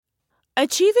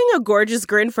Achieving a gorgeous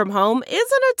grin from home isn't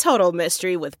a total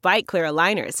mystery with Bite Clear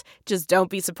aligners. Just don't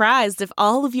be surprised if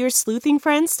all of your sleuthing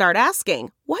friends start asking,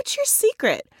 "What's your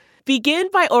secret?" Begin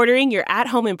by ordering your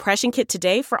at-home impression kit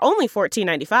today for only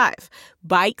 $14.95.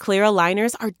 Bite Clear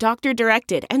aligners are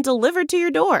doctor-directed and delivered to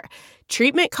your door.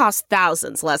 Treatment costs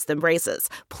thousands less than braces.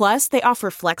 Plus, they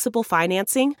offer flexible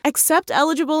financing, accept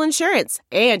eligible insurance,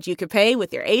 and you can pay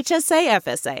with your HSA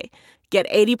FSA. Get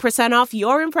 80% off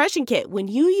your impression kit when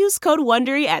you use code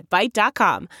WONDERY at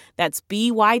Byte.com. That's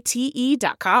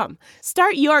BYTE.com.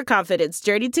 Start your confidence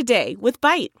journey today with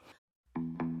Byte.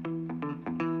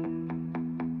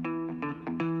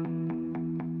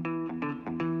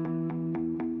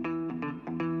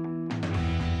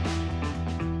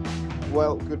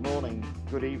 Well, good morning,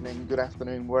 good evening, good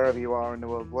afternoon, wherever you are in the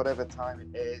world, whatever time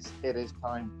it is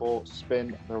time for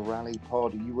Spin the Rally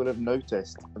Pod. You will have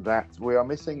noticed that we are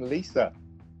missing Lisa.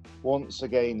 Once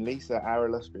again, Lisa, our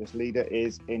illustrious leader,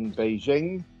 is in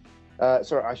Beijing.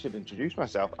 Sorry, I should introduce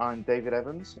myself. I'm David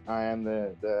Evans. I am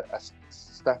the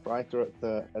staff writer at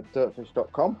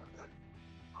dirtfish.com.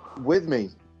 With me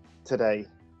today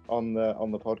on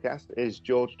the podcast is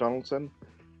George Donaldson,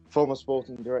 former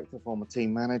sporting director, former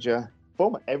team manager,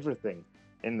 former everything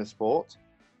in the sport,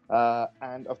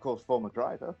 and of course former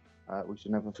driver. We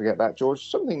should never forget that, George.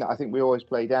 Something that I think we always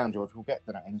play down, George. We'll get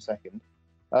to that in a second.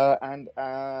 And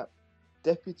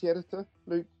deputy editor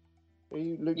Luke,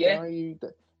 Barry?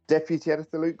 Deputy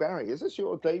editor Luke Barry. Is this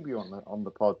your debut on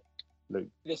the pod, Luke?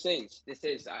 This is.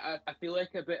 I feel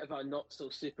like a bit of a not so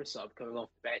super sub coming off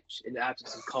the bench in the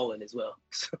absence of Colin as well.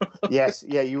 Yes,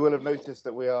 yeah. You will have noticed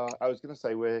that we are. I was going to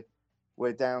say we're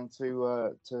down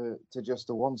to just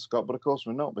the one Scot, but of course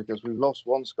we're not, because we've lost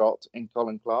one Scot in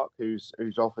Colin Clark, who's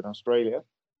off in Australia,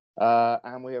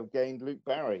 and we have gained Luke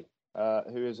Barry,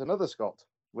 who is another Scot.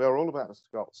 We are all about the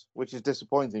Scots, which is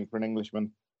disappointing for an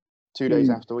Englishman 2 days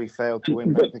after we failed to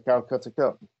win back the Calcutta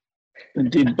Cup.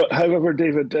 Indeed, but however,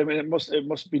 David, I mean, it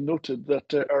must be noted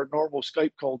that our normal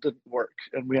Skype call didn't work,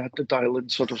 and we had to dial in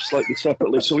sort of slightly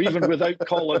separately. So even without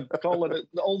Colin,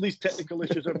 all these technical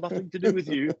issues have nothing to do with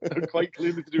you; they're quite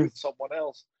clearly to do with someone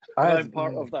else. I'm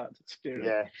part of that. It's scary.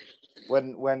 Yeah.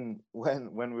 When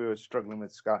we were struggling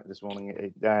with Skype this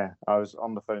morning, I was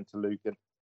on the phone to Luke, and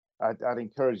I'd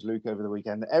encouraged Luke over the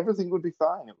weekend that everything would be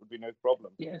fine; it would be no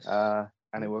problem. Yes.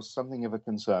 And it was something of a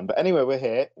concern. But anyway, we're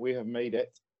here. We have made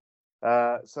it.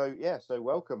 So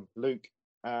welcome, Luke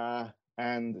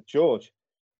and George.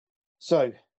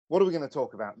 So what are we going to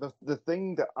talk about? The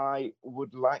thing that I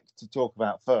would like to talk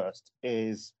about first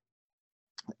is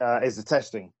the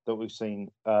testing that we've seen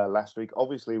last week.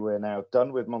 Obviously, we're now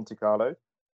done with Monte Carlo.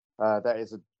 That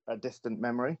is a distant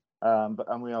memory,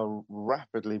 and we are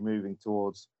rapidly moving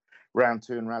towards round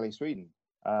 2 in Rally Sweden,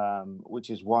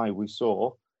 which is why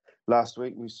last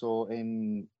week we saw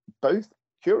in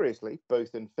curiously,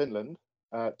 both in Finland,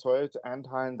 Toyota and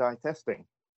Hyundai testing.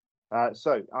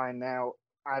 So I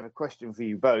have a question for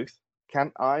you both.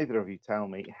 Can either of you tell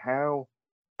me how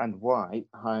and why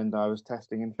Hyundai was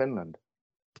testing in Finland?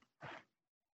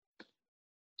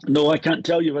 No, I can't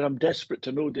tell you, but I'm desperate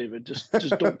to know, David. Just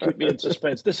don't keep me in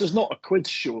suspense. This is not a quiz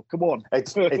show. Come on.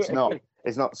 It's not.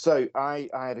 It's not. So I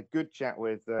had a good chat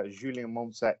with Julien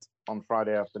Moncet on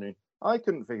Friday afternoon. I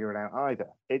couldn't figure it out either.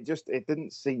 It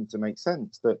didn't seem to make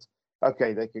sense that,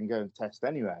 okay, they can go and test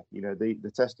anywhere. You know,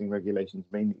 the testing regulations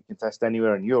mean that you can test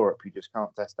anywhere in Europe. You just can't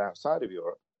test outside of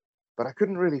Europe. But I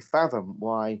couldn't really fathom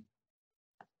why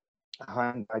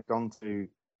Hyundai had gone to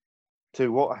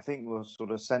what I think was sort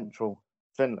of central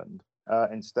Finland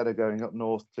instead of going up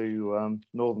north to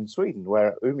northern Sweden,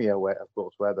 where Umeå,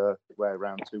 where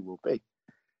round 2 will be.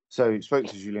 So he spoke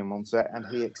to Julien Moncet, and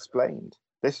he explained,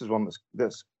 this is one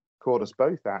that's caught us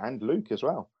both out, and Luke as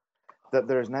well, that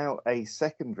there is now a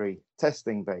secondary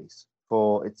testing base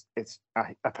for it's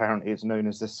apparently it's known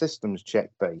as the systems check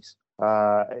base.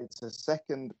 It's a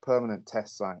second permanent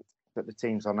test site that the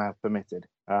teams are now permitted.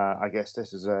 I guess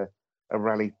this is a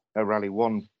rally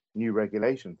 1 new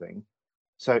regulation thing.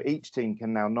 So each team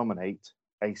can now nominate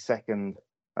a second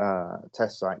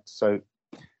test site. So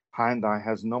Hyundai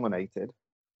has nominated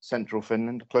Central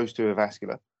Finland, close to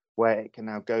Jyväskylä, where it can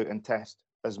now go and test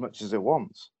as much as it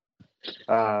wants.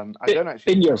 I don't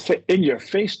actually in your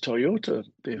face, Toyota.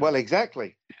 David. Well,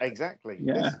 exactly.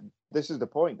 Yeah. This is the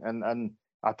point, and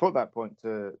I put that point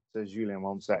to Julien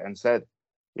Moncet and said,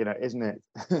 you know, isn't it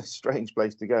a strange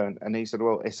place to go? And he said,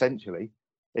 well, essentially,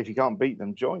 if you can't beat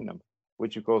them, join them.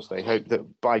 Which of course they hope that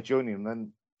by joining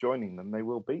them, they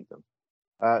will beat them.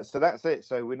 So that's it.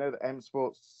 So we know that M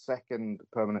Sport's second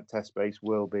permanent test base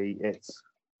will be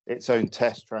its own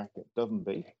test track at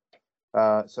Dovenby.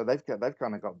 So they've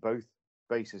kind of got both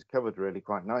bases covered really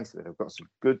quite nicely. They've got some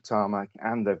good tarmac,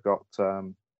 and they've got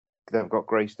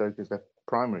Greystoke as their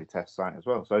primary test site as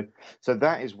well. So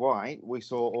that is why we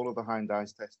saw all of the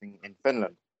Hyundai's testing in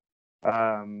Finland.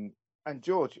 And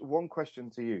George, one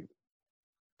question to you: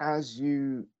 as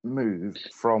you move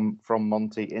from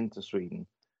Monty into Sweden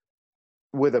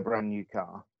with a brand new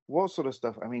car, what sort of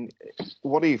stuff? I mean,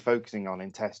 what are you focusing on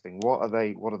in testing? What are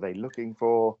they looking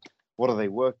for? What are they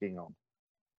working on?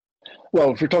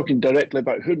 Well, if we're talking directly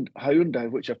about Hyundai,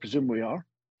 which I presume we are.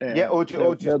 Or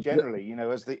just generally, you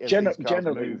know, as these cars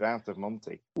move out of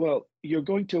Monty. Well, you're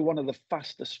going to one of the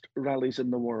fastest rallies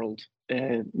in the world.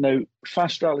 Now,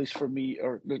 fast rallies for me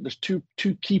there's two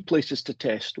key places to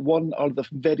test. One are the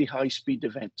very high speed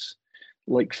events,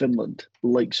 like Finland,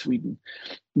 like Sweden.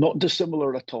 Not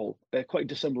dissimilar at all. Quite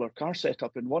dissimilar car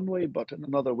setup in one way, but in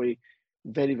another way,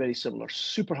 very, very similar.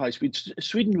 Super high speed.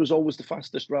 Sweden was always the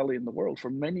fastest rally in the world for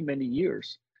many, many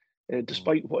years.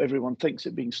 Despite what everyone thinks,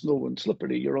 it being snow and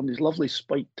slippery, you're on these lovely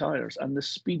spiked tyres, and the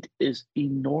speed is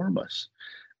enormous.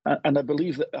 And I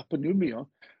believe that up in Umeå,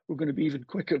 we're going to be even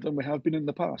quicker than we have been in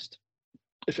the past.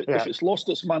 If it's lost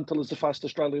its mantle as the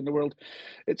fastest rally in the world,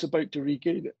 it's about to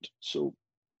regain it. So,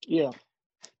 yeah.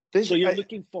 So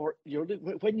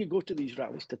when you go to these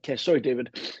rallies to test, sorry,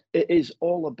 David, it is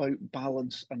all about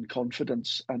balance and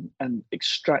confidence and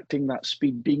extracting that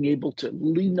speed, being able to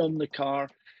lean on the car,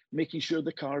 making sure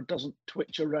the car doesn't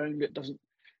twitch around, it doesn't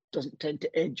tend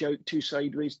to edge out too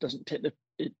sideways, doesn't tend to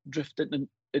drift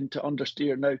into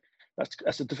understeer. Now,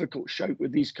 that's a difficult shout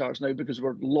with these cars now because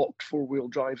we're locked four-wheel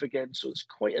drive again, so it's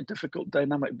quite a difficult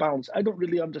dynamic balance. I don't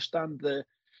really understand the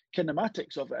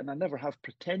kinematics of it, and I never have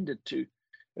pretended to.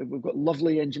 We've got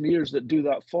lovely engineers that do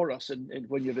that for us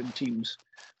when you're in teams.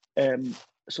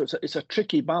 So it's a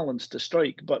tricky balance to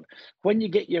strike, but when you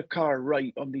get your car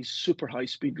right on these super high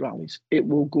speed rallies, it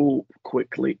will go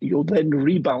quickly. You'll then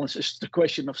rebalance. It's the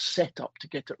question of setup to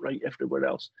get it right everywhere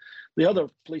else. The other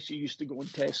place you used to go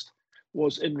and test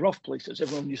was in rough places.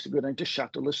 Everyone used to go down to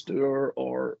Chateau Listour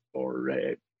or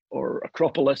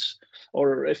Acropolis,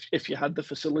 or if you had the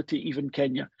facility, even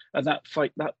Kenya, and that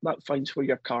finds where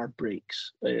your car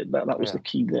breaks. That was the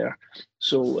key there.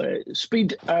 So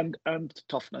speed and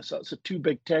toughness. That's the two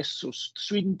big tests. So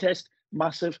Sweden test,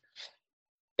 massive.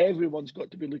 Everyone's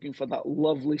got to be looking for that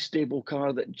lovely stable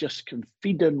car that just can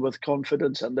feed in with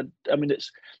confidence. And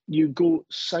you go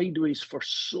sideways for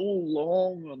so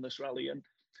long on this rally, and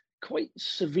quite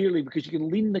severely, because you can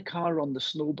lean the car on the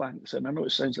snowbanks. And I know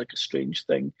it sounds like a strange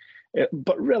thing,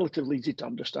 but relatively easy to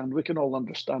understand. We can all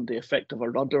understand the effect of a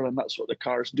rudder, and that's what the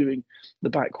car's doing. The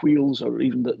back wheels, or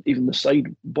even the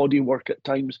side bodywork at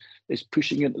times, is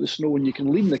pushing into the snow, and you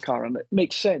can lean the car, and it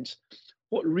makes sense.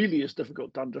 What really is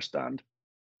difficult to understand,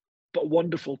 but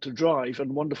wonderful to drive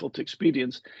and wonderful to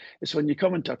experience, is when you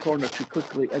come into a corner too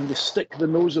quickly and you stick the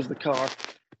nose of the car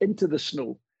into the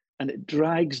snow, and it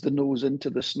drags the nose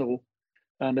into the snow.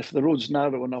 And if the road's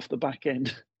narrow enough, the back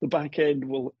end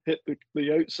will hit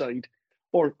the outside,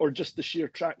 or just the sheer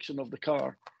traction of the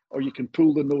car, or you can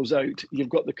pull the nose out. You've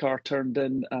got the car turned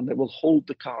in, and it will hold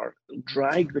the car,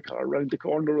 drag the car around the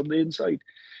corner on the inside.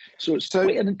 So it's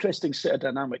quite an interesting set of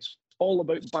dynamics, all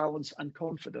about balance and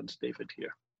confidence, David,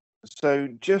 here. So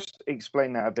just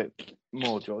explain that a bit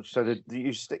more, George. So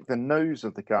you stick the nose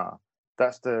of the car.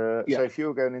 That's so if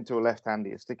you're going into a left-hander,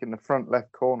 you're sticking the front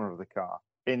left corner of the car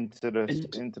into the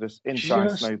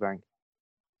inside snowbank.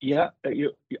 Yeah,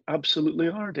 you absolutely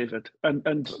are, David.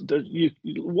 And you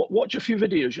watch a few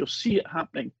videos, you'll see it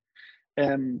happening.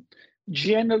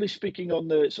 Generally speaking, on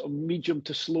the sort of medium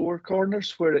to slower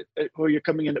corners where you're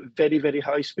coming in at very, very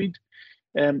high speed,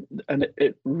 and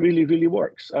it really, really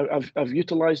works. I've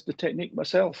utilized the technique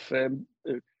myself.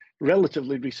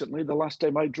 Relatively recently. The last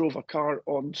time I drove a car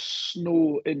on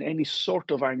snow in any sort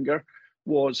of anger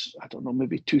was, I don't know,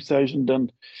 maybe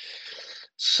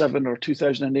 2007 or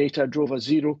 2008. I drove a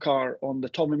zero car on the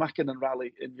Tommi Mäkinen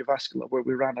rally in Jyväskylä, where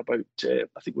we ran about, I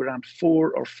think we ran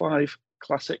 4 or 5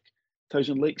 classic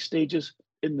Thousand Lakes stages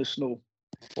in the snow.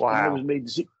 Wow! And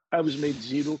I was made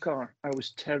zero car. I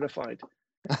was terrified.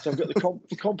 So I've got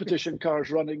the competition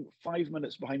cars running 5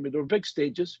 minutes behind me. They were big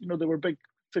stages. They were big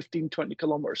 15, 20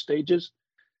 kilometer stages.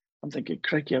 I'm thinking,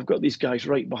 crikey, I've got these guys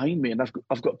right behind me, and I've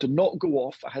got to not go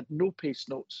off. I had no pace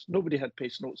notes. Nobody had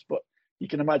pace notes, but you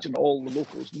can imagine all the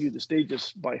locals knew the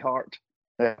stages by heart.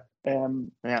 Yeah.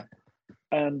 And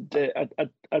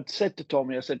I'd said to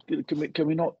Tommy, I said, can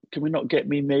we not get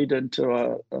me made into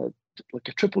a 000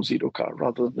 car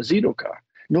rather than the zero car?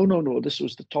 No. This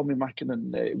was the Tommi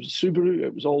Mäkinen. It was a Subaru.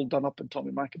 It was all done up in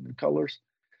Tommi Mäkinen colours.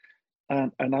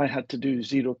 And I had to do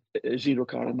zero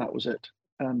car, and that was it.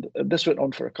 And this went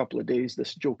on for a couple of days,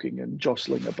 this joking and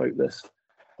jostling about this.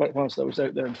 But whilst I was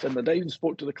out there in Finland, I even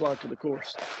spoke to the clerk of the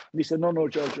course. And he said, no,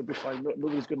 George, you'll be fine.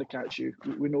 Nobody's going to catch you.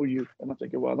 We know you. And I'm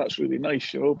thinking, well, that's really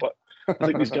nice, but I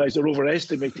think these guys are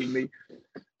overestimating me.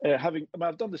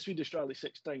 I've done the Swedish Rally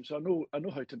 6 times, so I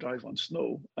know how to drive on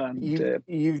snow. And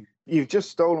you've just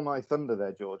stolen my thunder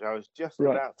there, George. I was just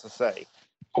about to say,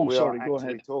 go actually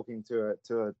ahead. Talking to a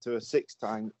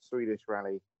 6-time Swedish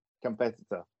Rally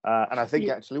competitor, and I think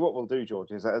actually what we'll do,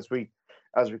 George, is that as we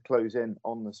close in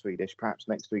on the Swedish, perhaps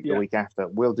next week, the week after,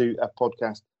 we'll do a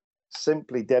podcast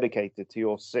simply dedicated to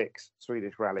your 6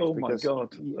 Swedish rallies. Oh my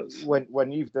God!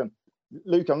 When you've done,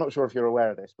 Luke, I'm not sure if you're aware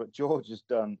of this, but George has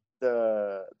done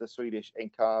the Swedish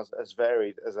in cars as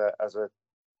varied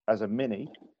as a Mini,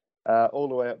 all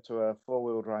the way up to a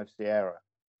 4-wheel drive Sierra,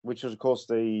 which was of course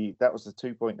that was the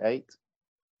 2.8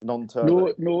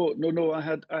 non-turbo. No.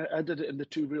 I did it in the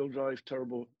 2-wheel drive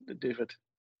turbo, David.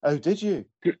 Oh, did you?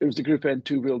 It was the Group N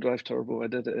 2-wheel drive turbo. I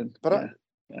did it in. But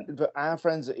but our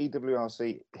friends at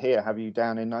EWRC here have you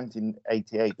down in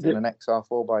 1988 in an XR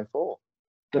 4x4.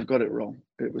 They've got it wrong.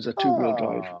 It was a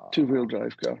 2-wheel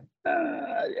drive car.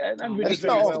 And we did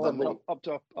very well up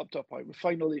to a point. We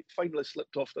finally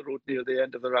slipped off the road near the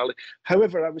end of the rally.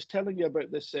 However, I was telling you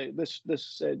about this. There was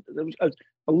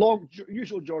a long,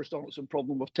 usual George Donaldson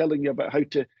problem of telling you about how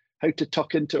to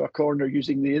tuck into a corner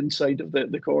using the inside of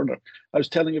the corner. I was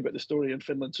telling you about the story in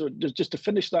Finland. So just to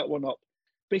finish that one up,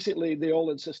 basically they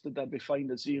all insisted I'd be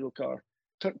fine as zero car.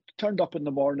 Turned up in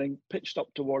the morning, pitched up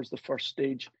towards the first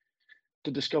stage, to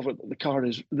discover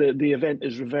that the event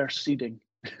is reverse seeding.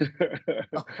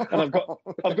 And I've got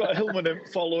a Hillman imp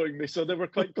following me, so they were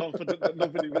quite confident that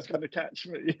nobody was going to catch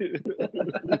me.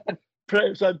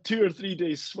 Perhaps I had 2 or 3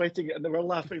 days sweating it, and they were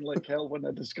laughing like hell when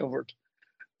I discovered.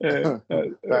 It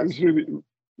was really,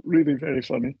 really very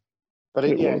funny. But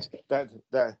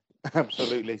that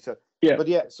absolutely. So yeah.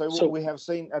 But so we have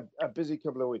seen a busy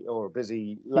couple of weeks, or a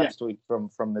busy last week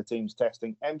from the team's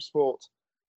testing. M Sport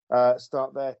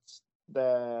start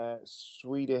their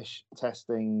Swedish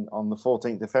testing on the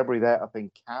 14th of February. They're up in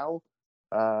Cal,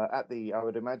 I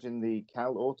would imagine the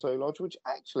Cal Auto Lodge, which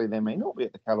actually they may not be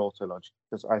at the Cal Auto Lodge,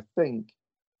 because I think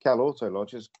Cal Auto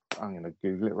Lodge is, I'm going to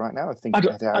Google it right now. I think I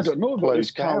don't know about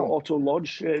this Cal Auto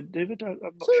Lodge, David. I'm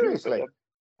not Seriously? Sure.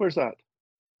 Where's that?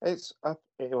 It's up.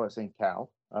 It's in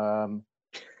Cal, and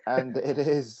it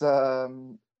is.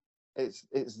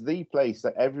 It's the place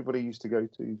that everybody used to go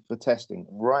to for testing,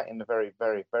 right in the very,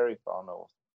 very, very far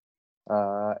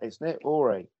north. It's near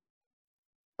Ore.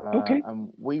 Okay.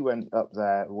 And we went up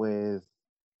there with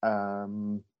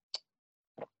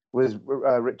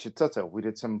Richard Tuttle. We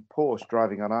did some Porsche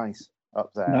driving on ice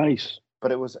up there. Nice.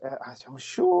 But it was, I'm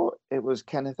sure it was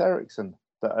Kenneth Eriksson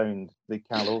that owned the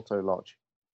Cal Auto Lodge.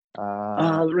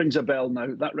 That rings a bell now.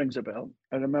 That rings a bell.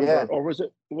 I remember. Yeah. Or was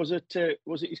it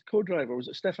his co-driver? Was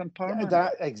it Stefan Parman?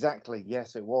 That exactly.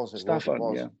 Yes, it was. Stefan, it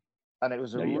was. Yeah. And it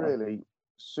was a really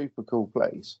super cool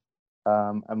place.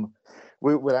 And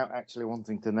we, without actually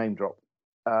wanting to name drop,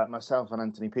 myself and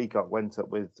Anthony Peacock went up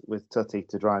with Tutty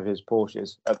to drive his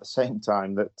Porsches at the same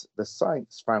time that the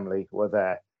Sainz family were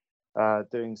there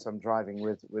doing some driving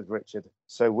with Richard.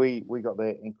 So we got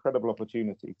the incredible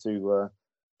opportunity to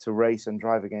race and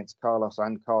drive against Carlos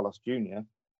and Carlos Jr.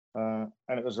 And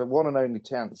it was a one and only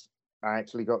chance I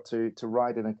actually got to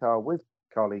ride in a car with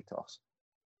Carlitos.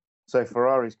 So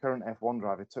Ferrari's current F1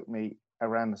 driver took me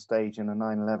around the stage in a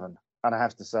 911. And I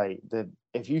have to say that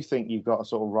if you think you've got a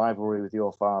sort of rivalry with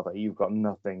your father, you've got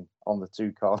nothing on the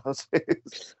two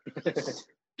Carloses.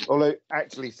 Although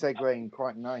actually segueing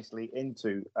quite nicely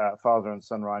into father and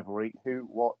son rivalry, who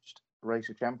watched Race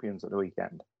of Champions at the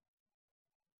weekend?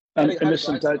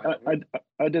 Innocent, I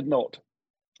did not.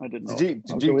 I did not.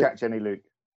 Did you catch any, Luke?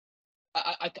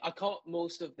 I caught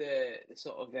most of the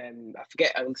sort of I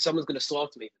forget. Someone's going to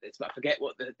slaughter me for this, but I forget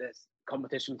what the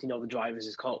competition between all the drivers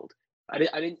is called. I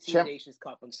didn't see the Nations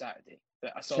Cup on Saturday,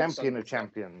 but I saw Champion of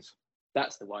Champions.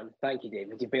 That's the one. Thank you,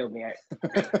 David. You bailed me out.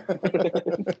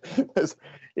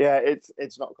 Yeah,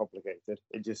 it's not complicated.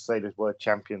 It just say the word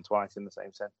champion twice in the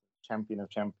same sentence. Champion of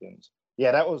Champions.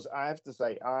 Yeah, that was. I have to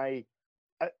say,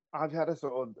 I've had a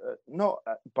sort of not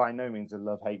by no means a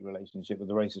love-hate relationship with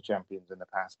the Race of Champions in the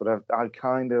past, but I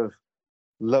kind of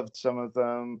loved some of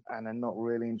them and then not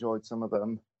really enjoyed some of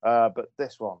them. But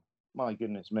this one, my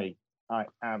goodness me, I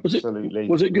absolutely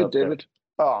was it good, David?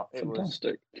 Oh, it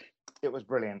fantastic! It was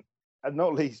brilliant, and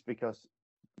not least because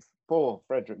poor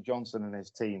Frederick Johnson and his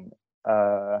team.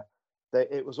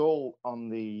 It was all on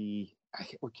the.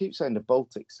 We keep saying the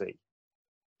Baltic Sea.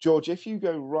 George, if you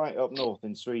go right up north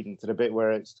in Sweden to the bit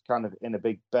where it's kind of in a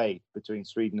big bay between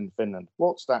Sweden and Finland,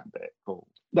 what's that bit called?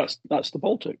 That's the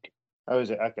Baltic. Oh,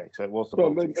 is it? Okay, so it was the Well,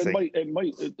 Baltic Sea. it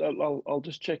might. I'll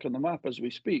just check on the map as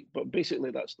we speak. But basically,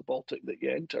 that's the Baltic that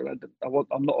you enter. And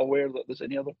I'm not aware that there's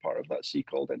any other part of that sea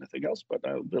called anything else. But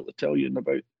I'll be able to tell you in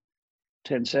about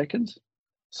 10 seconds.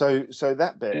 So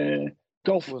that bit.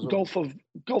 Gulf of Bothnia.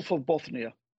 Gulf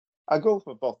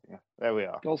of Bothnia. There we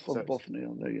are. Gulf of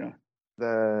Bothnia. There you are.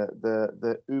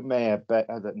 The Umeå Bay,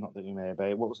 not the Umeå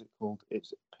Bay. What was it called?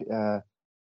 It's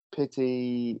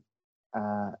Piti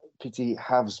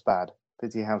Havsbad.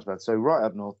 So right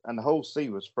up north, and the whole sea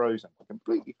was frozen,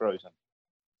 completely frozen.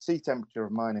 Sea temperature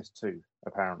of -2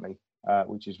 apparently,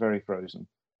 which is very frozen.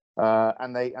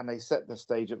 And they set the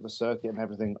stage of the circuit and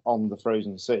everything on the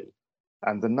frozen sea.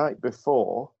 And the night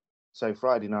before, so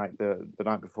Friday night, the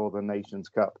night before the Nations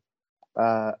Cup,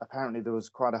 apparently there was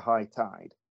quite a high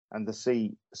tide, and the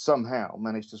sea somehow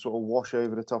managed to sort of wash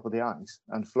over the top of the ice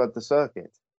and flood the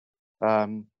circuit,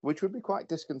 which would be quite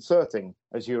disconcerting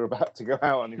as you're about to go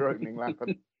out on your opening lap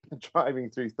and driving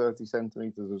through 30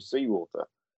 centimetres of seawater.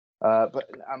 But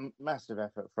a massive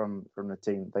effort from the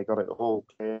team. They got it all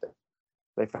clear.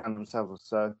 They found themselves a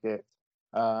circuit.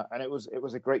 And it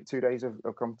was a great 2 days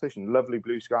of competition. Lovely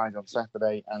blue skies on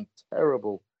Saturday and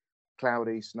terrible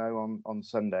cloudy snow on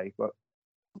Sunday. But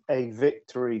a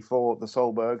victory for the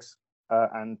Solbergs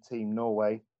and Team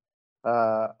Norway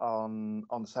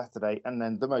on Saturday, and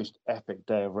then the most epic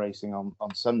day of racing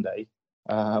on Sunday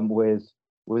with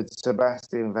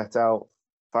Sebastian Vettel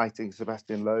fighting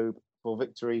Sebastian Loeb for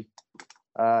victory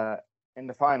in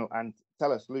the final. And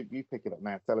tell us, Luke, you pick it up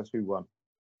now. Tell us who won.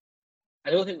 I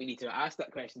don't think we need to ask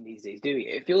that question these days, do we?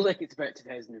 It feels like it's about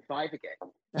 2005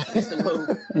 again. Mr.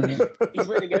 Loeb, he's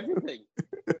winning everything.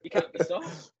 He can't be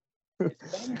stopped.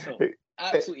 It's mental.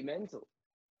 Absolutely mental.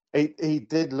 He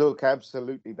did look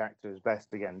absolutely back to his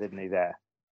best again, didn't he? There.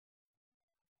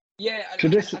 Yeah. I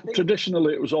think...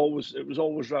 Traditionally, it was always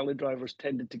rally drivers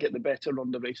tended to get the better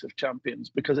on the Race of Champions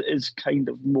because it is kind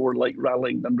of more like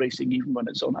rallying than racing, even when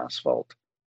it's on asphalt.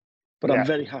 But yeah. I'm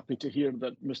very happy to hear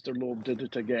that Mr. Loeb did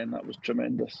it again. That was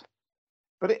tremendous.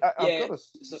 But I've got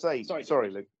to say,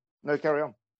 sorry, Luke. No, carry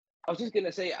on. I was just going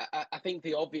to say, I think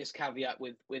the obvious caveat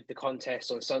with the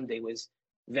contest on Sunday was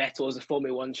Vettel is a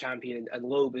Formula One champion and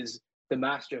Loeb is the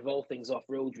master of all things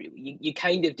off-road, really. You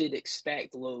kind of did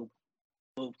expect Loeb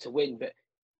to win, but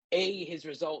A, his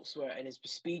results were, and his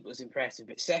speed was impressive,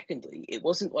 but secondly, it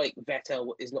wasn't like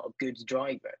Vettel is not a good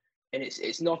driver, and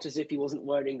it's not as if he wasn't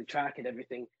learning the track and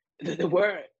everything. There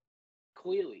were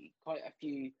clearly quite a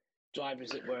few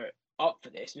drivers that were up for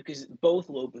this because both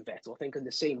Loeb and Vettel, I think, on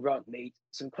the same run, made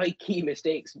some quite key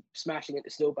mistakes, smashing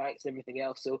into snowbanks and everything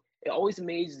else. So it always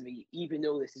amazes me, even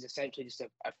though this is essentially just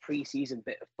a pre-season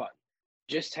bit of fun,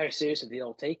 just how seriously they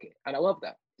all take it. And I love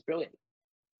that. It's brilliant.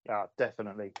 Yeah,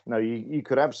 definitely. No, you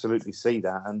could absolutely see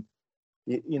that. And,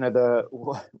 you know,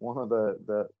 one of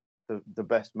the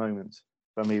best moments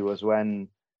for me was when,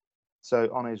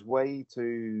 so on his way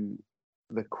to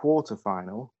the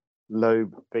quarterfinal,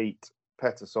 Loeb beat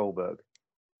Petter Solberg.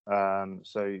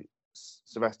 So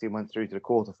Sebastian went through to the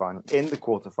quarterfinal. In the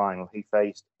quarterfinal, he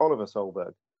faced Oliver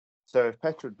Solberg. So if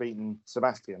Petter had beaten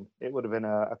Sebastian, it would have been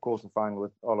a quarterfinal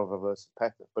with Oliver versus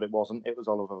Petter, but it wasn't. It was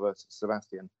Oliver versus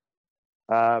Sebastian.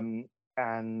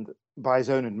 And by his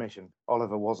own admission,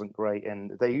 Oliver wasn't great.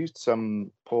 And they used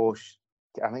some Porsche,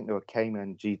 I think they were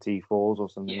Cayman GT4s or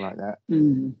something like that.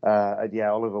 Mm-hmm.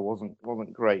 Oliver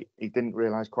wasn't great. He didn't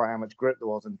realise quite how much grip there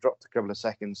was and dropped a couple of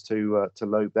seconds to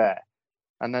Loeb there.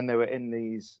 And then they were in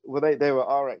these. Well, they were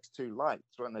RX2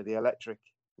 lights, weren't they? The electric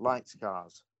lights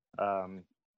cars.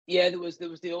 There was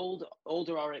the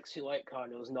older RX2 light car,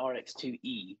 and there was an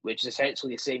RX2E, which is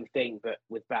essentially the same thing but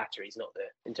with batteries, not the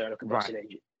internal combustion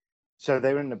engine. So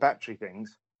they were in the battery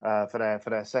things for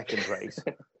their second race.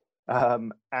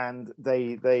 And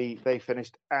they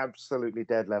finished absolutely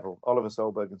dead level. Oliver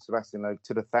Solberg and Sebastian Loeb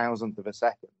to the 1,000th of a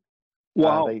second.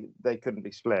 Wow. They couldn't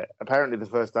be split. Apparently the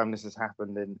first time this has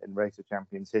happened in Race of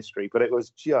Champions history, but it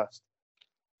was just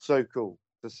so cool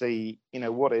to see, you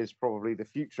know, what is probably the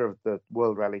future of the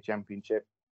World Rally Championship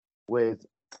with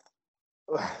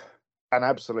an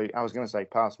absolute, I was going to say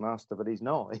past master, but he's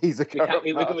not. He's a current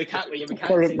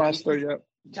master, yeah.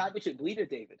 Championship leader,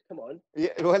 David. Come on. Yeah,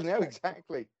 well, no,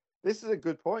 exactly. This is a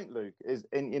good point, Luke. Is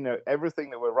in, you know,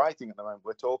 everything that we're writing at the moment,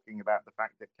 we're talking about the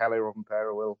fact that Kalle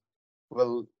Rovanperä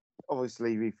will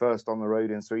obviously be first on the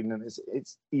road in Sweden, and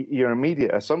it's your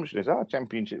immediate assumption is,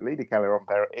 championship leader Kalle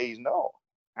Rovanperä. He's not.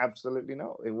 Absolutely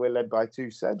not. We're led by two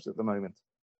Sebs at the moment.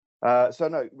 So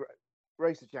no,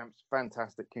 Race of Champs,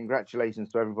 fantastic. Congratulations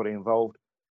to everybody involved.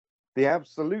 The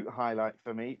absolute highlight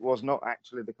for me was not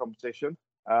actually the competition.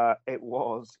 It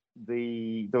was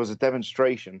there was a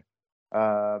demonstration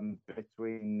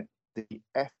between the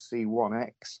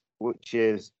FC1X, which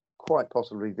is quite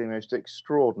possibly the most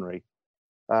extraordinary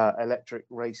electric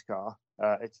race car.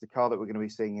 It's the car that we're going to be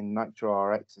seeing in Nitro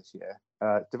RX this year.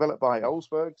 Developed by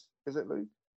Olsbergs, is it, Luke?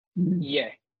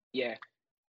 Yeah.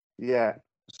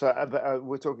 So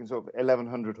we're talking sort of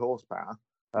 1100 horsepower.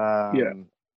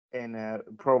 In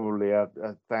probably a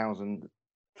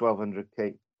 1200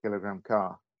 kilogram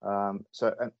car.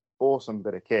 So an awesome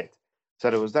bit of kit. So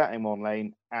there was that in one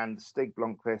lane, and Stig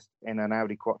Blomqvist in an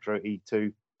Audi Quattro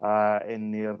E2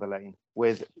 in the other lane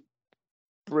with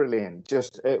brilliant.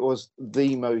 It was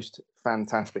the most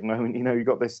fantastic moment. You know, you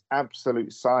got this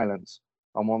absolute silence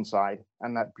on one side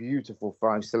and that beautiful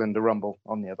 5-cylinder rumble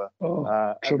on the other.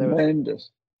 Oh, tremendous.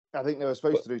 I think they were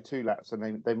supposed to do 2 laps,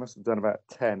 and they must have done about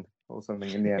 10 or something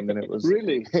in the end. And it was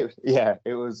really, it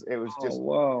was just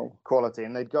wow, quality.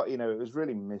 And they'd got, you know, it was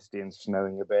really misty and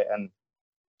snowing a bit. And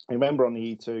I remember on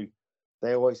the E2,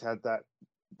 they always had that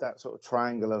sort of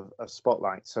triangle of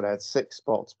spotlights. So they had 6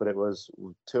 spots, but it was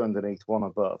 2 underneath, 1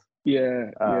 above.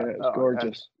 It's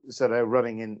gorgeous. So they're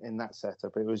running in that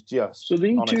setup. It was just so the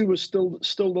E2 was still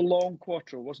the long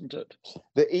Quattro, wasn't it?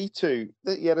 The E2,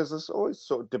 there's always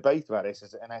sort of debate about this.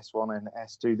 Is it an S1 and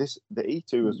S2? The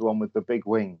E2 was the one with the big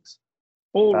wings.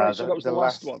 Oh, right. So that was the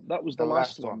last one. That was the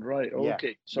last one, right? Yeah.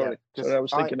 Okay, sorry. Yeah. Sorry, I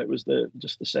was thinking it was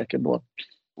just the second one.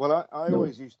 Well, I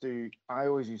always used to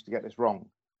get this wrong,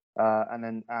 and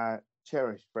then our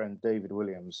cherished friend David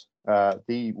Williams,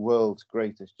 the world's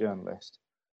greatest journalist,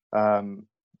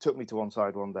 took me to one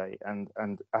side one day, and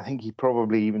I think he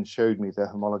probably even showed me the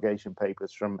homologation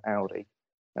papers from Audi,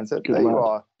 and said, "There you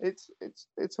are. It's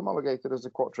homologated as a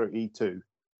Quattro E2."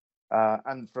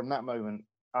 And from that moment,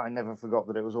 I never forgot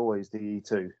that it was always the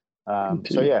E2.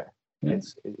 So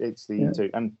it's the E2,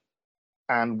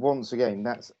 and once again,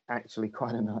 that's actually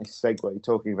quite a nice segue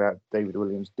talking about David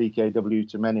Williams, DKW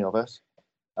to many of us.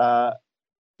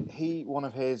 One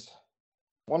of his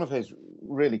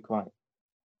really quite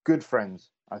good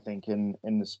friends, I think, in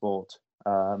the sport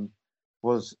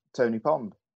was Tony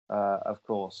Pond, of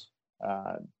course.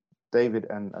 David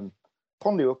and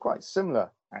Pondy were quite similar,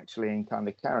 actually, in kind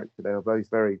of character. They were both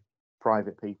very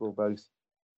private people, both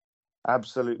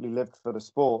absolutely lived for the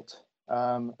sport.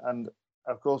 And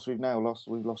of course, we've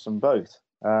lost them both.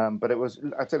 But it was,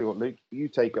 I tell you what, Luke, you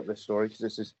take up this story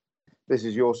because this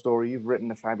is your story. You've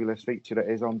written a fabulous feature that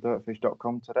is on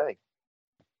dirtfish.com today.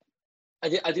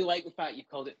 I do like the fact you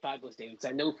called it fabulous, David, because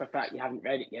I know for a fact you haven't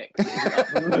read it yet.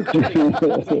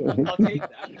 I'll take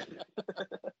that.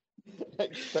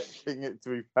 Expecting it to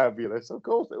be fabulous. Of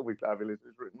course it'll be fabulous.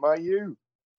 It's written by you.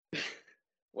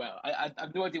 Well, I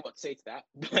have no idea what to say to that.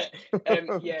 But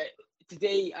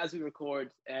today, as we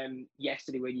record,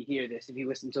 yesterday when you hear this, if you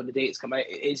listen to the day it's come out,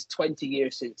 it is 20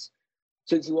 years since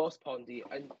he lost Pondy.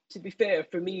 And to be fair,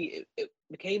 for me, it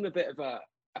became a bit of a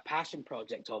passion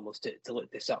project almost to look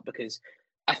this up, because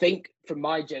I think for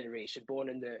my generation, born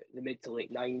in the mid to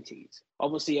late 90s,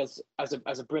 obviously as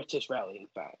a British rallying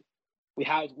fan, we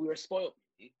were spoiled.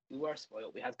 We were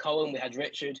spoiled. We had Colin, we had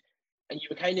Richard, and you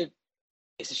were kind of,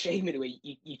 it's a shame in a way,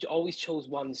 you always chose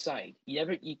one side.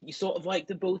 You sort of liked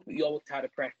them both, but you always had a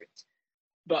preference.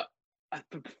 But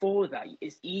before that,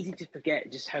 it's easy to forget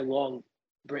just how long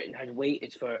Britain had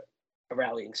waited for a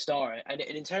rallying star. And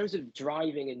in terms of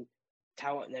driving and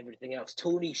talent and everything else,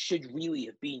 Tony should really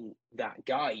have been that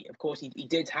guy. Of course, he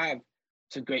did have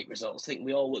some great results. I think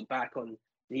we all look back on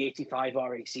the 85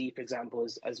 RAC, for example,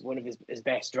 as one of his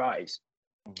best drives.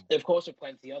 And of course, there are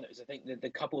plenty others. I think the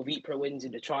couple of Ypres wins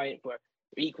in the Triumph were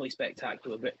equally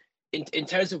spectacular. But in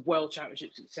terms of World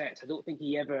Championship success, I don't think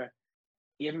he ever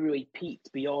really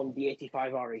peaked beyond the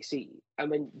 85 RAC.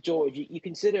 And when, George, you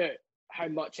consider how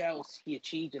much else he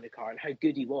achieved in the car and how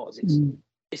good he was,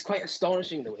 it's quite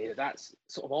astonishing the way that's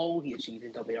sort of all he achieved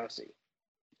in WRC.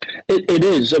 It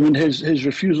is. I mean, his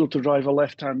refusal to drive a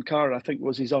left-hand car, I think,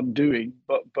 was his undoing.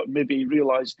 But maybe he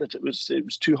realised that it was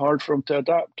too hard for him to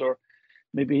adapt, or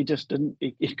maybe he just didn't.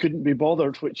 He couldn't be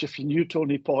bothered. Which, if you knew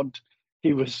Tony Pond,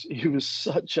 he was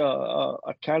such a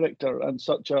character and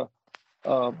such a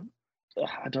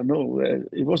I don't know.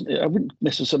 He wasn't. I wouldn't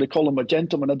necessarily call him a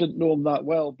gentleman. I didn't know him that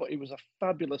well, but he was a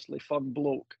fabulously fun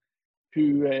bloke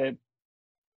who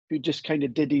just kind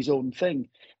of did his own thing.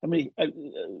 I mean,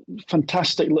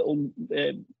 fantastic little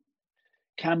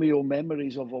cameo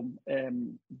memories of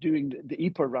him doing the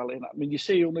Ypres rally. And I mean, you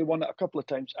say he only won it a couple of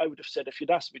times. I would have said, if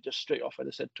you'd asked me just straight off, I'd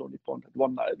have said Tony Pond had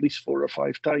won that at least 4 or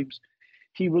 5 times.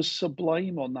 He was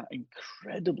sublime on that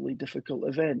incredibly difficult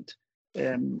event.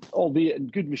 albeit in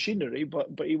good machinery, but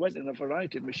he went in a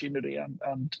variety of machinery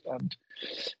and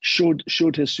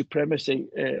showed his supremacy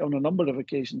on a number of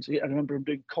occasions. I remember him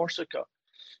doing Corsica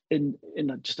in a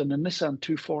Nissan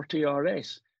 240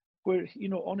 RS, where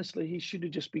honestly he should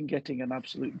have just been getting an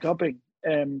absolute gubbing,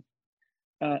 and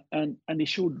he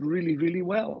showed really, really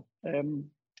well.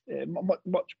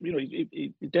 Much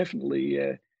he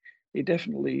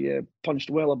definitely punched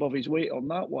well above his weight on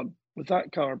that one with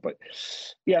that car. But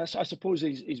yes, I suppose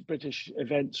his British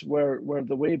events were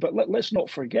the way. But let's not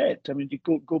forget. I mean, you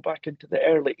go back into the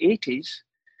early 80s,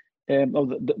 or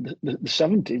the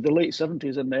 70s, the late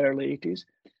 70s and the early 80s.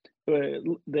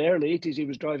 The early 80s, he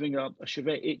was driving a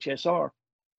Chevette HSR,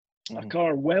 a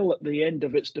car well at the end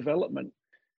of its development.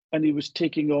 And he was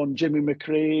taking on Jimmy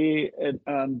McRae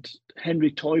and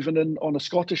Henry Toivonen on a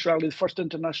Scottish rally, the first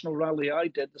international rally I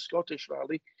did, the Scottish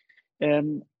rally.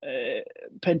 Pentti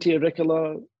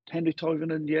Ricola, Henry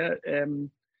Toivonen,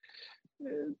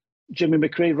 Jimmy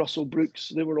McRae, Russell Brooks,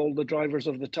 they were all the drivers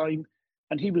of the time.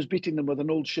 And he was beating them with an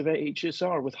old Chevette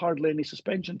HSR with hardly any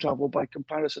suspension travel by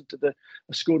comparison to the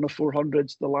Ascona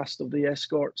 400s, the last of the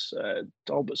Escorts,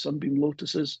 Talbot Sunbeam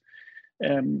Lotuses.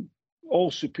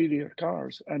 All superior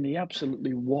cars, and he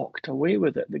absolutely walked away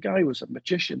with it. The guy was a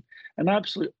magician, an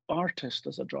absolute artist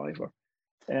as a driver.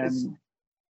 It's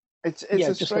a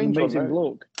just strange an amazing one,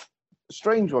 bloke.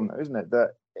 Strange one, isn't it?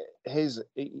 That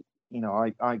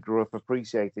I grew up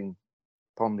appreciating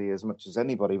Pondy as much as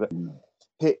anybody, but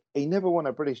he never won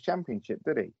a British Championship,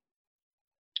 did he?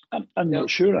 I'm not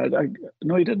sure.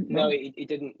 No, he didn't. No, he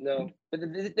didn't. No, but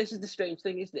this is the strange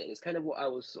thing, isn't it? It's kind of what I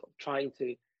was sort of trying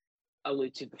to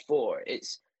allude to before.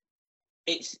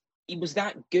 He was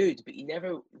that good, but he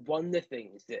never won the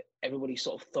things that everybody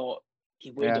sort of thought he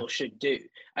would or should do.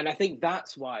 And I think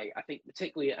that's why,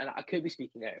 particularly, and I could be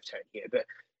speaking out of turn here, but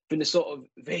from the sort of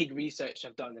vague research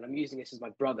I've done, and I'm using this as my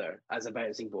brother as a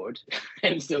bouncing board,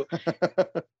 and so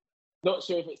not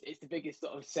sure if it's the biggest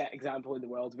sort of set example in the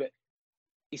world, but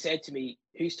he said to me,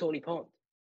 "Who's Tony Pond?"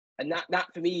 And that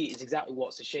for me is exactly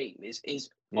what's a shame, is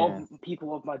of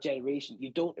people of my generation, you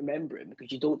don't remember him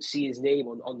because you don't see his name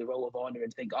on the Roll of Honor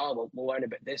and think, oh, we'll learn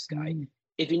about this guy.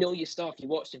 If you know your stuff, you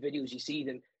watch the videos, you see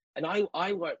them. And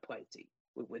I worked plenty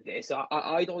with this.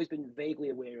 I'd always been vaguely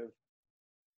aware of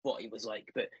what he was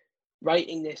like. But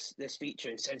writing this feature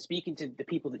and speaking to the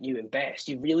people that knew him best,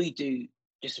 you really do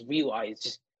just realise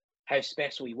just how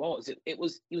special he was. He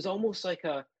was almost like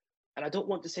and I don't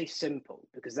want to say simple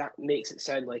because that makes it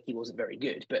sound like he wasn't very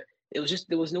good, but it was just,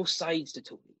 there was no sides to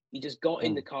Tony. He just got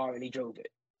in the car and he drove it.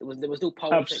 There was no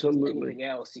politics or anything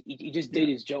else. He just did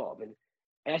his job. And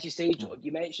as you say, John,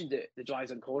 you mentioned the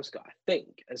drives on Corsica, I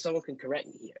think, and someone can correct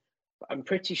me here, but I'm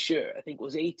pretty sure, I think it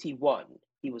was 81,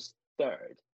 he was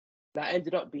third. That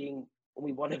ended up being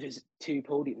only one of his 2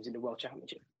 podiums in the World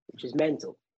Championship, which is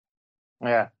mental.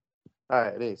 Yeah,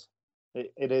 it is.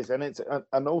 It is,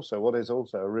 and also what is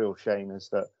also a real shame is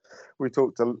that we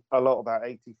talked a lot about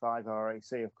 85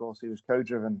 RAC. Of course, he was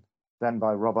co-driven then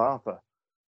by Rob Arthur,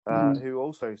 who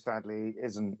also sadly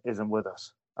isn't with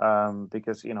us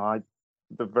because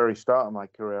the very start of my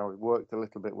career I worked a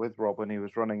little bit with Rob when he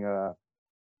was running a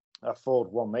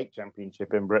Ford One Make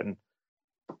Championship in Britain,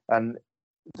 and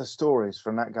the stories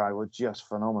from that guy were just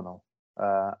phenomenal,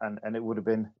 and it would have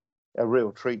been a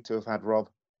real treat to have had Rob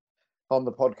on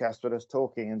the podcast with us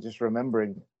talking and just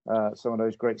remembering some of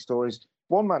those great stories.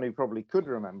 One man who probably could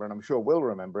remember, and I'm sure will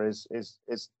remember, is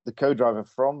the co-driver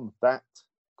from that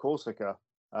Corsica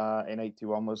in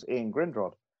 81 was Ian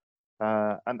Grindrod.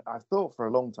 And I thought for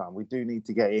a long time we do need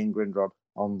to get Ian Grindrod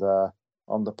on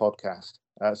the podcast.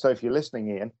 So if you're listening,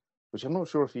 Ian, which I'm not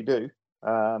sure if you do,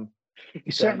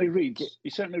 he certainly reads. He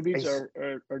certainly reads our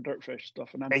Dirtfish stuff,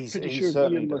 and I'm pretty sure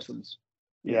Ian listens.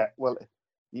 Yeah, well.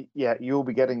 Yeah, you'll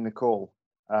be getting the call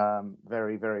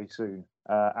very, very soon.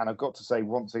 And I've got to say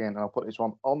once again, and I'll put this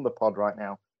one on the pod right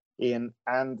now, Ian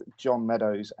and John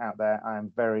Meadows out there, I am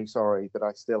very sorry that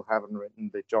I still haven't written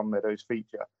the John Meadows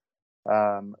feature,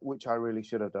 which I really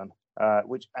should have done,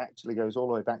 which actually goes all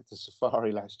the way back to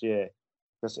Safari last year.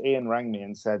 Because Ian rang me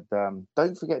and said,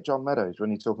 don't forget John Meadows when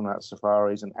you're talking about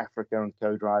safaris and Africa and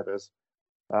co-drivers.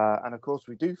 And of course,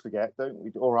 we do forget, don't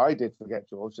we? Or I did forget,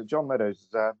 George, that John Meadows,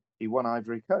 he won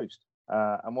Ivory Coast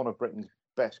and one of Britain's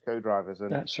best co-drivers.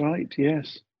 And that's right,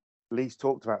 yes. Lee's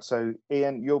talked about. So,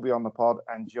 Ian, you'll be on the pod,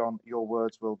 and John, your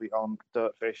words will be on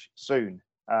Dirtfish soon.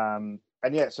 And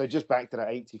yeah, so just back to that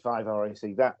 85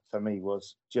 RAC, that for me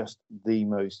was just the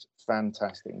most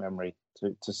fantastic memory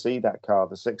to see that car,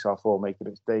 the 6R4, making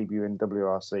its debut in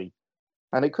WRC.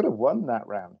 And it could have won that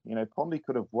round. Pondy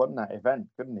could have won that event,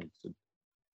 couldn't he? So,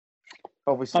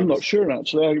 obviously, I'm not sure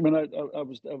actually. I mean, I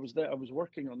was there. I was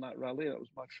working on that rally. That was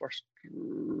my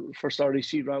first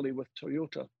RAC rally with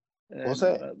Toyota. Was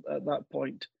it at that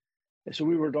point? So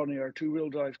we were running our two-wheel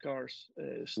drive cars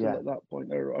still at that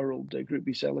point. Our old Group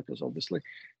B Celicas, obviously.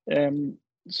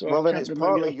 So well, I then can't it's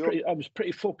remember. partly I was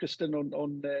pretty focused in on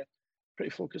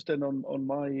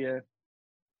my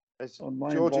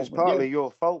George, it's partly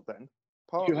your fault then.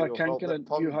 Juha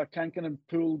Kankinen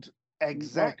pulled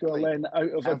exactly Marco Alén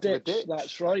out of a ditch.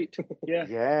 That's right. Yeah.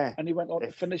 Yeah. And he went on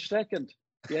to finish second.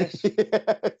 Yes.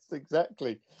 Yes,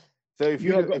 exactly. So if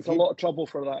you got into a lot of trouble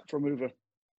for that from Uwe.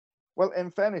 Well, in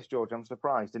fairness, George, I'm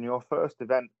surprised in your first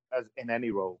event, as in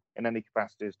any role, in any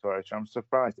capacity as Toyota, I'm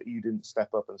surprised that you didn't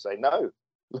step up and say, "No,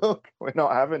 look, we're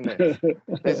not having this.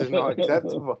 This is not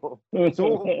acceptable."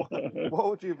 So, what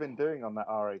would you have been doing on that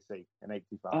RAC in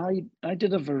 '85? I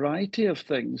did a variety of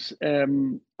things.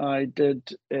 I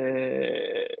did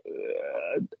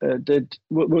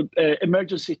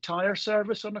emergency tire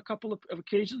service on a couple of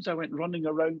occasions. I went running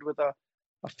around with a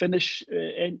Finnish,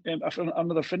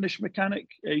 another Finnish mechanic,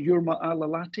 Jorma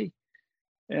Alalahti.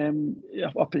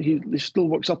 He still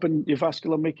works up in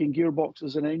Jyväskylä making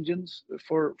gearboxes and engines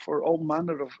for all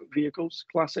manner of vehicles,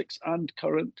 classics and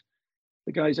current.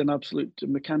 The guy's an absolute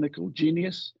mechanical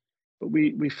genius. But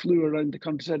we flew around the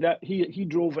countryside. He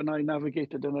drove and I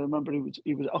navigated, and I remember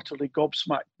he was utterly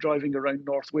gobsmacked driving around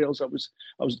North Wales. I was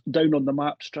down on the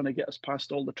maps trying to get us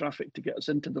past all the traffic to get us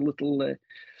into the little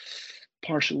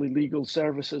partially legal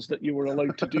services that you were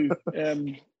allowed to do.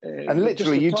 And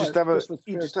literally, you just have a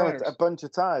bunch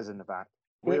of tires in the back.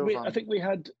 I think we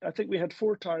had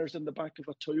 4 tires in the back of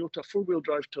a Toyota 4-wheel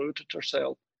drive Toyota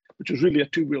Tercel, which was really a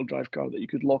 2-wheel drive car that you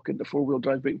could lock into 4-wheel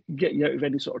drive, but it could get you out of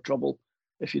any sort of trouble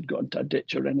if you'd got into a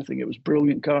ditch or anything. It was a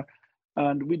brilliant car.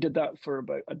 And we did that for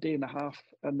about a day and a half.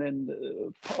 And then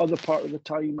the other part of the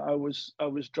time I was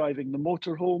driving the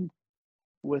motorhome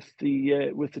with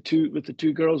the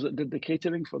two girls that did the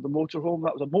catering for the motorhome.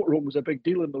 A motorhome was a big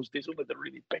deal in those days. Only the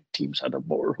really big teams had a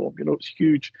motorhome. You know, it's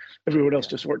huge. Everyone else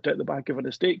just worked out the back of an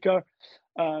estate car,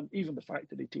 and even the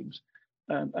factory teams.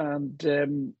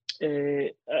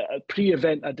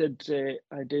 Pre-event, I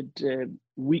did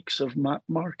weeks of map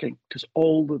marking, because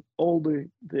all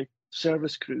the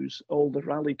service crews, all the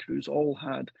rally crews, all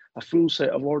had a full set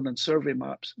of ordnance survey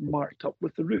maps marked up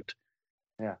with the route.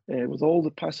 Yeah, with all the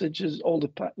passages, all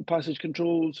the passage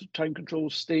controls, time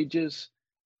controls, stages,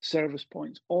 service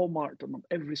points, all marked on them,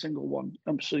 every single one.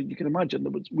 So you can imagine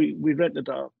we rented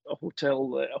a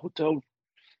hotel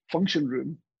function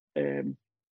room,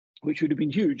 which would have been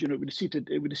huge. You know, it would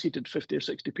have seated 50 or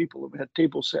 60 people, and we had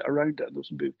tables set around it. There was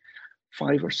about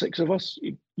 5 or 6 of us,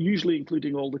 usually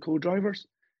including all the co-drivers,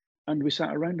 and we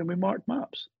sat around and we marked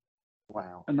maps.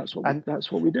 Wow! And that's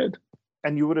what we did.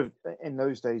 And you would have, in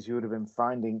those days, you would have been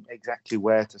finding exactly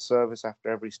where to service after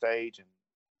every stage, and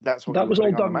that's what that was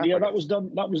all done. Yeah, that was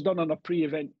done. That was done on a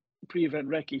pre-event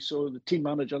recce. So the team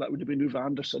manager, that would have been Uwe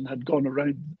Anderson, had gone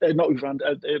around. Not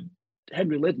Uwe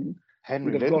Henry Liddon.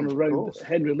 Henry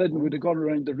Liddon would have gone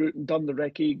around the route and done the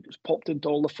recce, popped into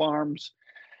all the farms.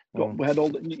 We had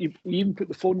all. We even put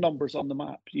the phone numbers on the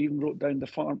map. You even wrote down the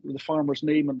farmer's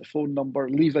name and the phone number.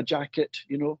 Leave a jacket.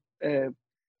 You know.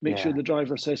 Make sure the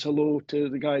driver says hello to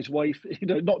the guy's wife. You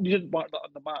know, you didn't mark that on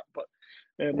the map, but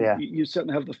you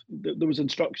certainly have there was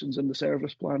instructions in the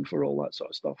service plan for all that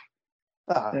sort of stuff.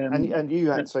 And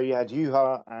you had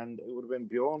Juha, and it would have been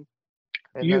Bjorn.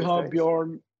 Juha,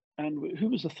 Bjorn, and who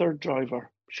was the third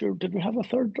driver? Sure, did we have a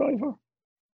third driver?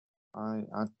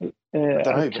 I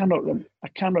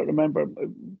cannot remember.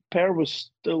 Per was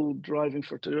still driving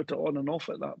for Toyota on and off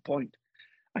at that point.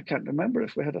 I can't remember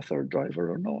if we had a third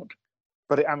driver or not.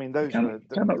 But I mean, those were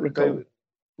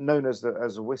known as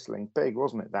a Whistling Pig,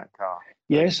 wasn't it? That car.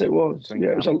 Yes, it was.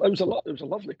 Yeah, it was a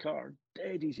lovely car,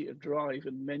 dead easy to drive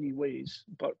in many ways.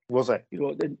 But was it? You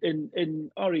know,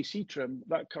 in RAC trim,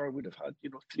 that car would have had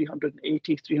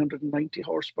 380, 390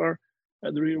 horsepower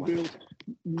at the rear wheel.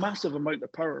 Massive amount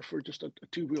of power for just a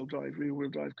 2-wheel drive, rear wheel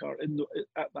drive car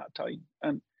at that time,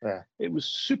 and it was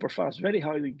super fast, very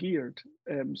highly geared.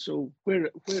 So where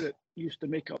it used to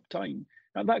make up time.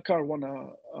 And that car won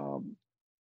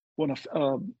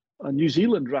a New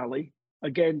Zealand rally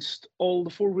against all the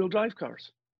 4-wheel drive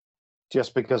cars,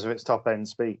 just because of its top end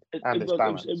speed and its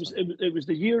balance. It was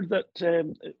the year that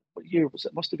what year was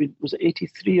it? Must have been, was it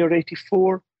 83 or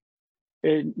 84?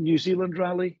 New Zealand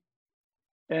rally.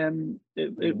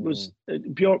 It was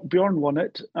Bjorn won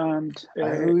it, and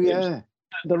the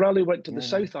rally went to the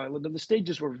South Island, and the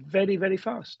stages were very, very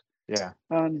fast. Yeah,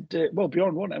 and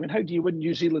Bjorn won. I mean, how do you win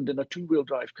New Zealand in a 2-wheel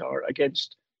drive car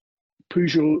against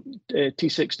Peugeot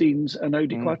T16s and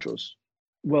Audi Quattros?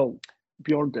 Well,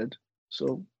 Bjorn did.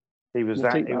 So he was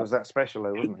that special,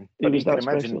 though, wasn't he? But you can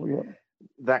imagine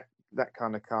that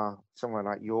kind of car somewhere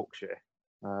like Yorkshire,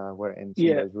 where it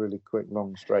into those really quick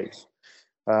long straights.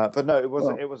 But no, it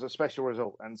was a special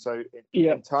result, and so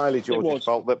entirely George's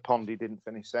fault that Pondy didn't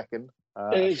finish second.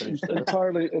 It's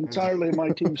entirely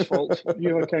my team's fault.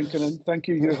 Juha Kekkonen, thank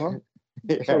you, Juha,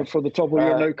 for the trouble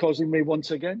you're now causing me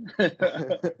once again.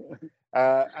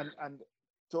 And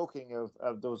talking of,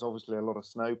 there was obviously a lot of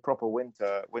snow, proper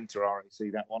winter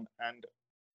RAC, that one. And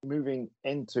moving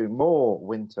into more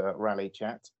winter rally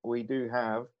chat, we do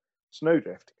have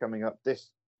Snowdrift coming up this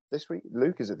week.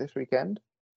 Luke, is it this weekend?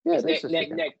 Yeah, next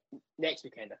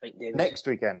weekend, I think, David. Next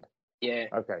weekend? Yeah.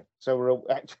 Okay, so we're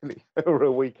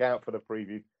a week out for the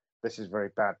preview. This is very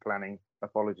bad planning.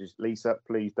 Apologies. Lisa,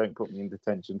 please don't put me in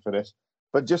detention for this.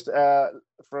 But just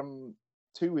from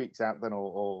 2 weeks out then,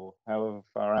 or however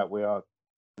far out we are,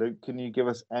 Luke, can you give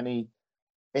us any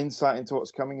insight into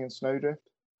what's coming in Snowdrift?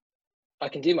 I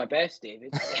can do my best,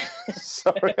 David.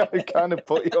 Sorry, I kind of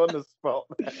put you on the spot.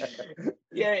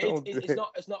 Yeah,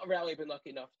 it's not a rally I've been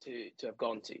lucky enough to have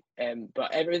gone to.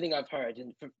 But everything I've heard,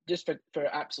 and for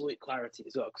absolute clarity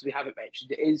as well, because we haven't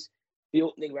mentioned, it is the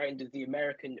opening round of the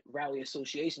American Rally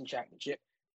Association Championship.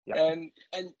 Yep.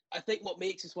 And I think what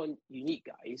makes this one unique,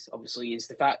 guys, obviously, is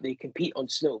the fact they compete on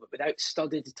snow, but without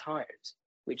studded tyres,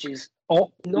 which is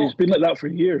it's been like that for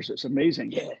years. It's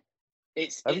amazing. Yeah,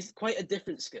 it's quite a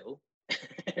different skill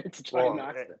to try and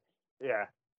master. Yeah,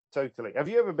 totally. Have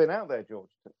you ever been out there, George,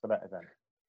 for that event?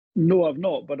 No, I've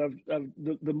not. But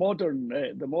the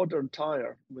modern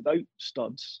tyre without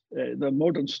studs, the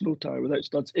modern snow tyre without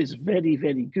studs is very,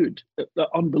 very good.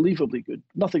 Unbelievably good.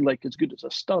 Nothing like as good as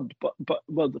a stud, but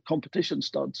the competition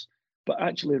studs, but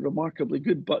actually remarkably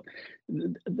good. But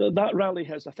that rally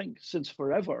has, I think, since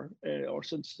forever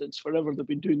they've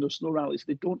been doing those snow rallies.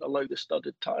 They don't allow the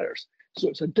studded tyres, so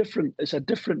it's a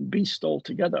different beast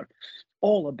altogether.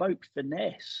 All about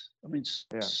finesse. I mean,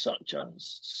 such a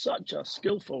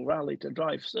skillful rally to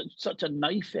drive, such a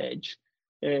knife edge,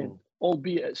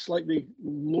 albeit at slightly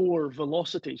lower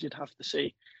velocities, you'd have to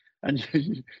say. And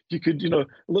you could, a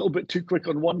little bit too quick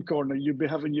on one corner, you'd be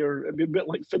having it'd be a bit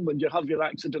like Finland, you have your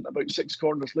accident about 6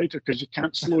 corners later because you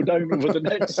can't slow down over the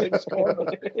next 6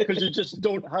 corners because you just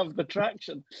don't have the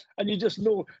traction. And you just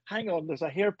know, hang on, there's a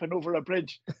hairpin over a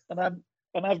bridge, and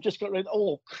I've just got right,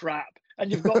 oh crap. And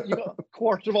you've got a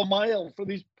quarter of a mile for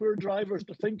these poor drivers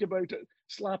to think about it,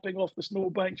 slapping off the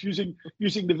snowbanks using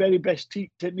the very best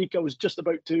technique I was just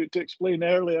about to explain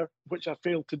earlier, which I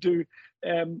failed to do,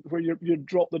 where you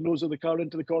drop the nose of the car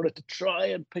into the corner to try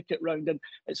and pick it round. And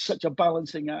it's such a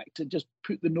balancing act to just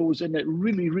put the nose in. It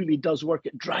really, really does work.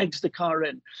 It drags the car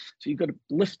in. So you've got to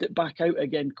lift it back out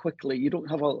again quickly. You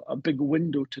don't have a big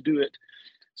window to do it.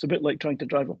 It's a bit like trying to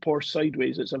drive a Porsche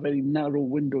sideways. It's a very narrow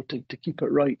window to keep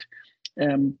it right.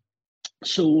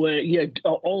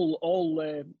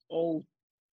 All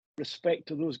respect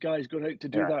to those guys going out to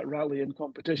do that rally in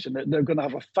competition. They're going to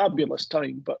have a fabulous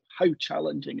time, but how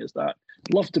challenging is that?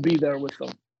 Love to be there with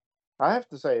them. I have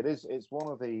to say it's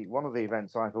one of the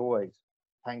events I've always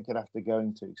hankered after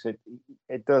going to. So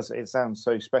it sounds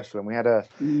so special, and we had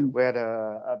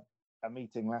a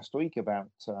meeting last week about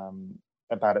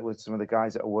it with some of the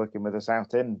guys that are working with us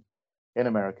out in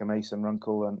America, Mason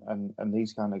Runkle and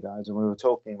these kind of guys, and we were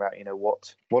talking about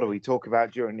what do we talk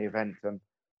about during the event and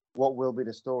what will be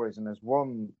the stories. And there's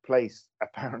one place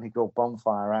apparently called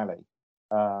Bonfire Alley,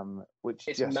 which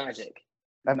it's magic.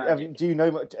 And do you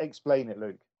know much? Explain it,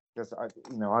 Luke, because I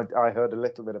heard a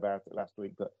little bit about it last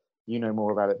week, but you know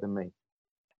more about it than me.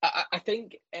 I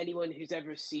think anyone who's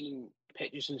ever seen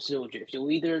pictures from Snowdrift, you'll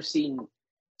either have seen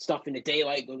stuff in the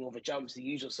daylight going over jumps, the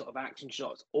usual sort of action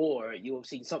shots, or you'll have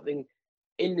seen something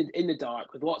in the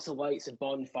dark with lots of lights and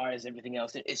bonfires and everything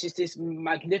else. It's just this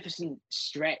magnificent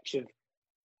stretch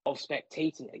of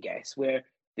spectating, I guess, where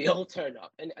they all turn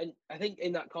up. And I think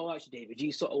in that call actually, David,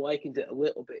 you sort of likened it a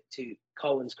little bit to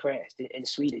Collins Crest in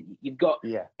Sweden. You've got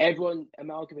everyone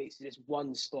amalgamates to this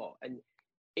one spot, and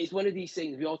it's one of these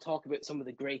things. We all talk about some of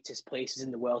the greatest places in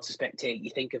the world to spectate.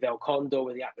 You think of El Condor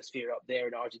with the atmosphere up there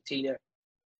in Argentina,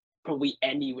 probably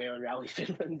anywhere in Rally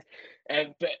Finland.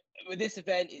 But with this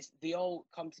event, they all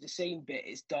come to the same bit.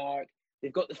 It's dark.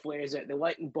 They've got the flares out. They're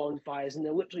lighting bonfires, and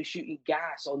they're literally shooting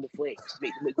gas on the flames to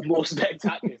make them look more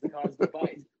spectacular as the cars go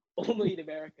by. It's only in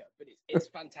America, but it's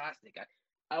fantastic.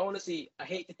 I honestly, I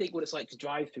hate to think what it's like to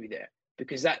drive through there,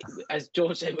 because that, as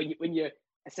George said, when you're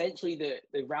essentially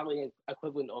the rally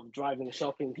equivalent of driving a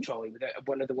shopping trolley without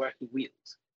one of the working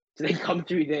wheels, to then come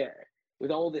through there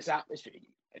with all this atmosphere.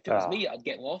 If it was me, I'd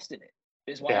get lost in it.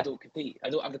 It's why I don't compete. I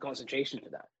don't have the concentration for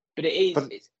that. But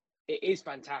it's it is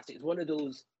fantastic. It's one of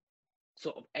those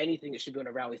sort of anything that should be on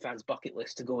a rally fan's bucket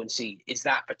list to go and see is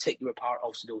that particular part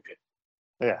of Snowdrift.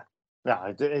 Yeah,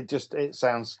 no, it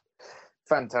sounds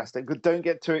fantastic. But don't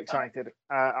get too excited.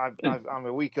 I'm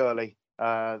a week early.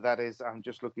 That is, I'm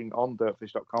just looking on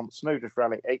dirtfish.com. Snowdrift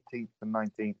Rally, 18th and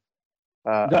 19th.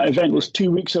 That event is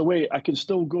 2 weeks away. I can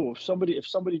still go. If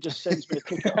somebody just sends me a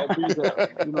ticket, I'll be there.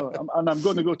 I'm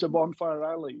going to go to Bonfire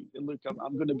Rally. Luke,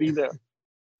 I'm going to be there.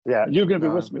 Yeah, you're going to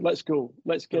be with me. Let's go.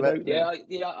 Let's get out there.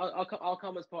 Yeah. I'll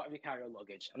come as part of your carry-on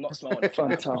luggage. I'm not small enough.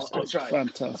 Fantastic.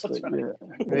 Fantastic.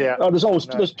 Yeah. Oh,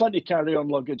 there's plenty of carry-on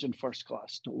luggage in first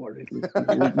class. Don't worry.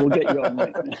 We'll get you on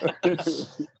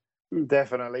that.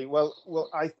 Definitely. Well,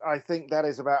 I think that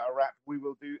is about a wrap. We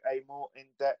will do a more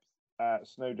in-depth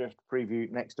Snowdrift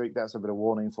preview next week. That's a bit of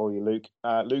warning for you, Luke.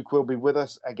 Luke will be with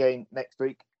us again next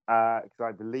week because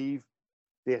I believe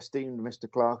the esteemed Mr.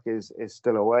 Clark is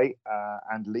still away,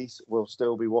 and Lise will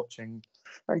still be watching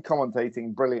and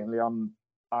commentating brilliantly on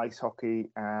ice hockey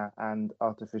and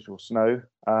artificial snow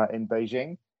in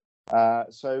Beijing.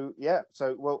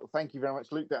 Well, thank you very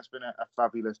much, Luke. That's been a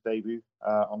fabulous debut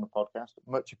on the podcast.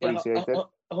 Much appreciated. Yeah,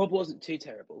 I hope it wasn't too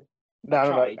terrible.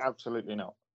 No, absolutely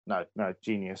not. No,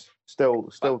 genius. Still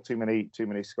too many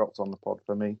Scots on the pod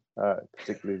for me,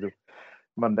 particularly the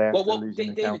Monday after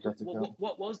losing the counter.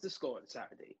 What was the score on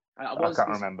Saturday? I can't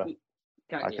remember.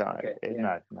 I can't. Okay.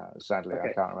 No. Sadly,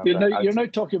 I can't remember. You're now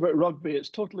talking about rugby. It's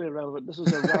totally irrelevant. This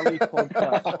is a rally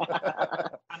podcast.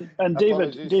 And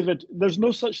David, there's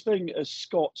no such thing as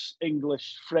Scots,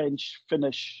 English, French,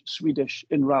 Finnish, Swedish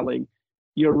in rallying.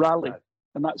 You're rally,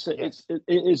 and that's it. Yes. It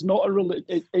is not a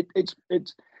religion.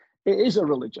 It is a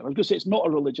religion. I was going to say it's not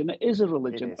a religion. It is a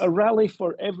religion. A rally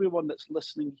for everyone that's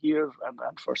listening here,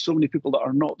 and for so many people that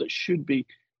are not, that should be.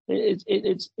 It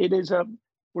is a.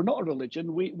 We're not a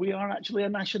religion. We are actually a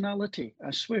nationality. I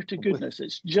swear to goodness,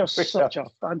 it's just such a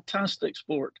fantastic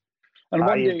sport. And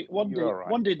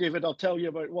one day, David, I'll tell you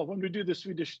about. Well, when we do the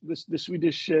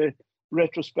Swedish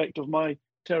retrospect of my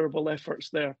terrible efforts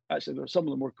there. Actually, some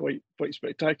of them were quite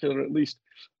spectacular. At least,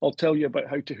 I'll tell you about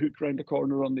how to hook round a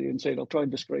corner on the inside. I'll try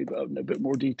and describe it in a bit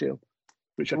more detail,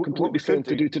 which I completely failed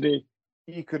to do today.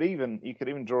 You could even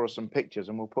draw us some pictures,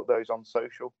 and we'll put those on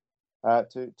social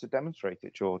to demonstrate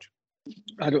it, George.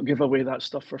 I don't give away that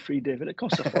stuff for free, David. It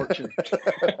costs a fortune.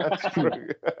 That's true.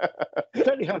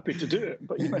 Very happy to do it,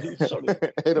 but sorry.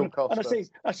 It'll cost. And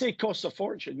I say it costs a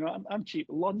fortune. I'm cheap.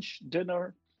 Lunch,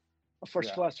 dinner, a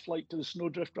first-class flight to the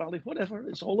Snowdrift Rally, whatever.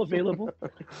 It's all available.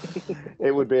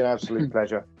 It would be an absolute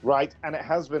pleasure. Right, and it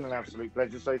has been an absolute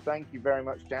pleasure. So thank you very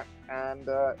much, Jack. And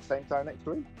same time next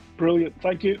week. Brilliant.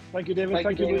 Thank you. Thank you, David.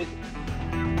 Thank you, Luke.